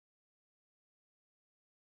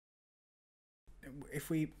if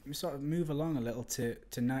we sort of move along a little to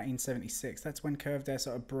 1976, that's when Curved Air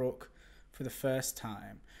sort of broke for the first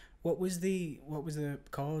time. What was the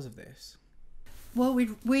cause of this? Well,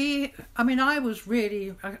 I mean, I was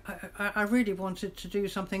really, I really wanted to do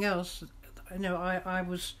something else. You know, I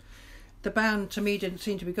was, the band to me didn't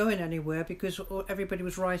seem to be going anywhere because everybody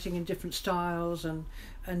was writing in different styles, and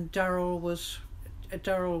Daryl was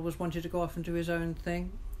wanting to go off and do his own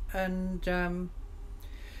thing, and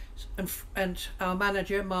our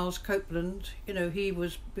manager Miles Copeland, you know, he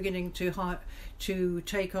was beginning to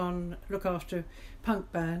look after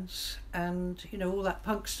punk bands, and you know, all that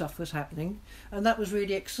punk stuff was happening, and that was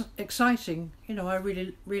really exciting. You know, I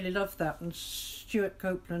really loved that. And Stuart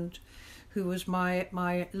Copeland, who was my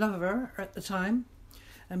lover at the time,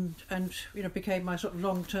 and you know, became my sort of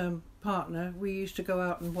long-term partner. We used to go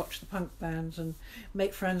out and watch the punk bands and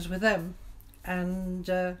make friends with them, and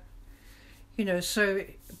you know, so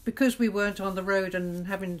because we weren't on the road and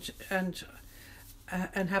having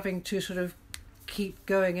to sort of keep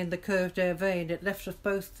going in the Curved Air vein, it left us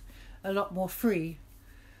both a lot more free,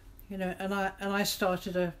 you know. And I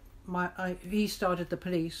started he started the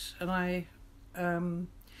Police, and I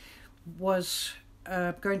was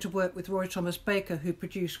going to work with Roy Thomas Baker, who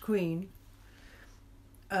produced Queen,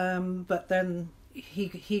 but then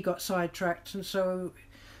he got sidetracked, and so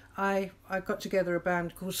I got together a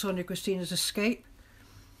band called Sonja Kristina's Escape,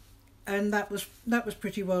 and that was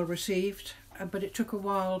pretty well received. But it took a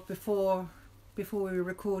while before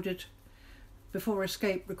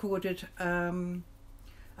Escape recorded an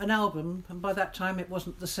album, and by that time it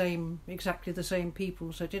wasn't exactly the same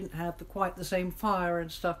people, so it didn't have quite the same fire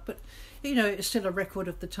and stuff. But you know, it's still a record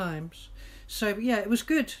of the times. So yeah, it was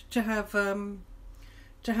good to have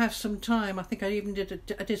some time. I think I even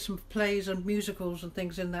did some plays and musicals and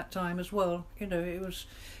things in that time as well. You know,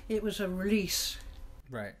 it was a release.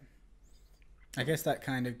 Right. I guess that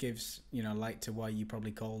kind of gives, you know, light to why you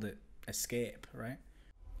probably called it Escape, right?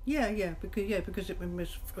 Yeah, because it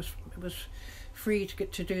was free to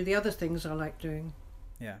get to do the other things I like doing.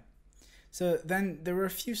 Yeah. So then there were a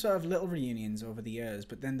few sort of little reunions over the years,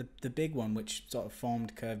 but then the big one, which sort of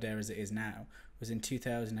formed Curved Air as it is now, was in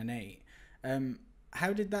 2008.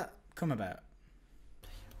 How did that come about?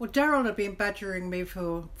 Well, Daryl had been badgering me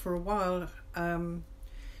for a while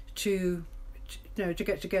to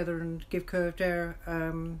get together and give Curved Air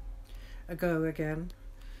a go again,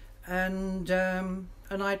 and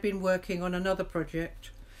I'd been working on another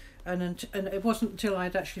project, and it wasn't until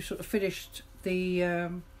I'd actually sort of finished the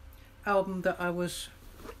album that I was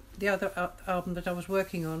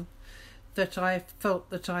working on that I felt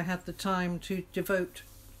that I had the time to devote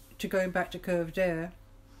to going back to Curved Air.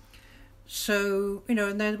 So, you know,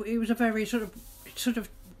 and then it was a very sort of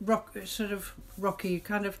rocky,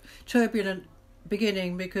 kind of turbulent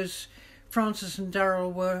beginning, because Francis and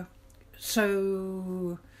Daryl were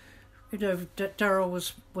so, you know, Daryl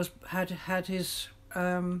had his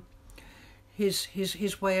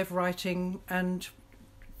way of writing, and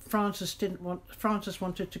Francis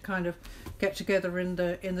wanted to kind of get together in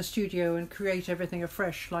the studio and create everything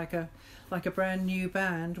afresh, like a brand new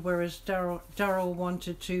band, whereas Daryl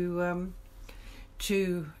wanted to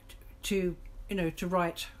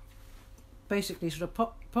write basically sort of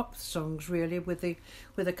pop songs, really, with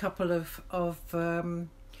a couple of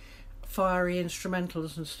fiery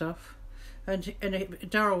instrumentals and stuff, and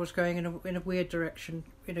Daryl was going in a weird direction.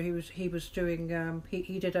 You know, he was doing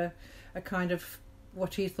he did a kind of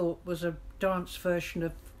what he thought was a dance version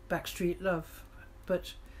of Backstreet Love,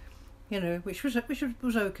 but you know, which was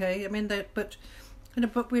okay. I mean, but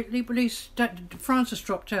we at least Francis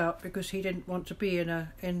dropped out because he didn't want to be in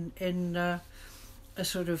a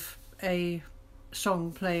sort of a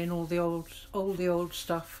song playing all the old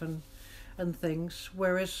stuff and things.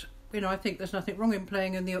 Whereas, you know, I think there's nothing wrong in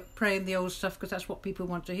playing the old stuff, because that's what people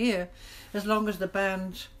want to hear, as long as the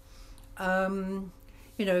band,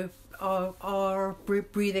 you know, are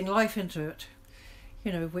breathing life into it,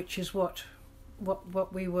 you know, which is what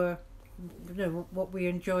we were, you know, what we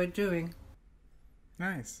enjoyed doing.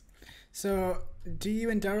 Nice. So, do you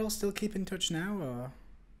and Daryl still keep in touch now, or?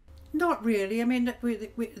 Not really. I mean,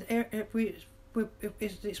 it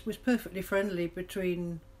was perfectly friendly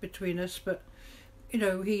between us, but you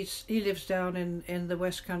know, he lives down in the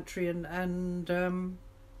West Country, and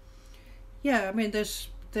yeah, I mean, there's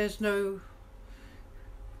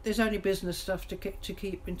only business stuff to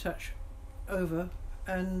keep in touch over,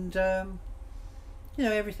 and you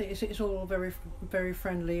know, everything it's all very, very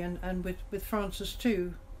friendly, and with Francis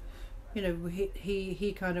too. You know,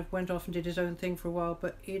 he kind of went off and did his own thing for a while,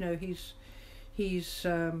 but you know, he's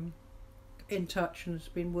in touch and has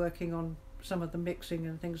been working on some of the mixing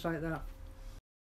and things like that.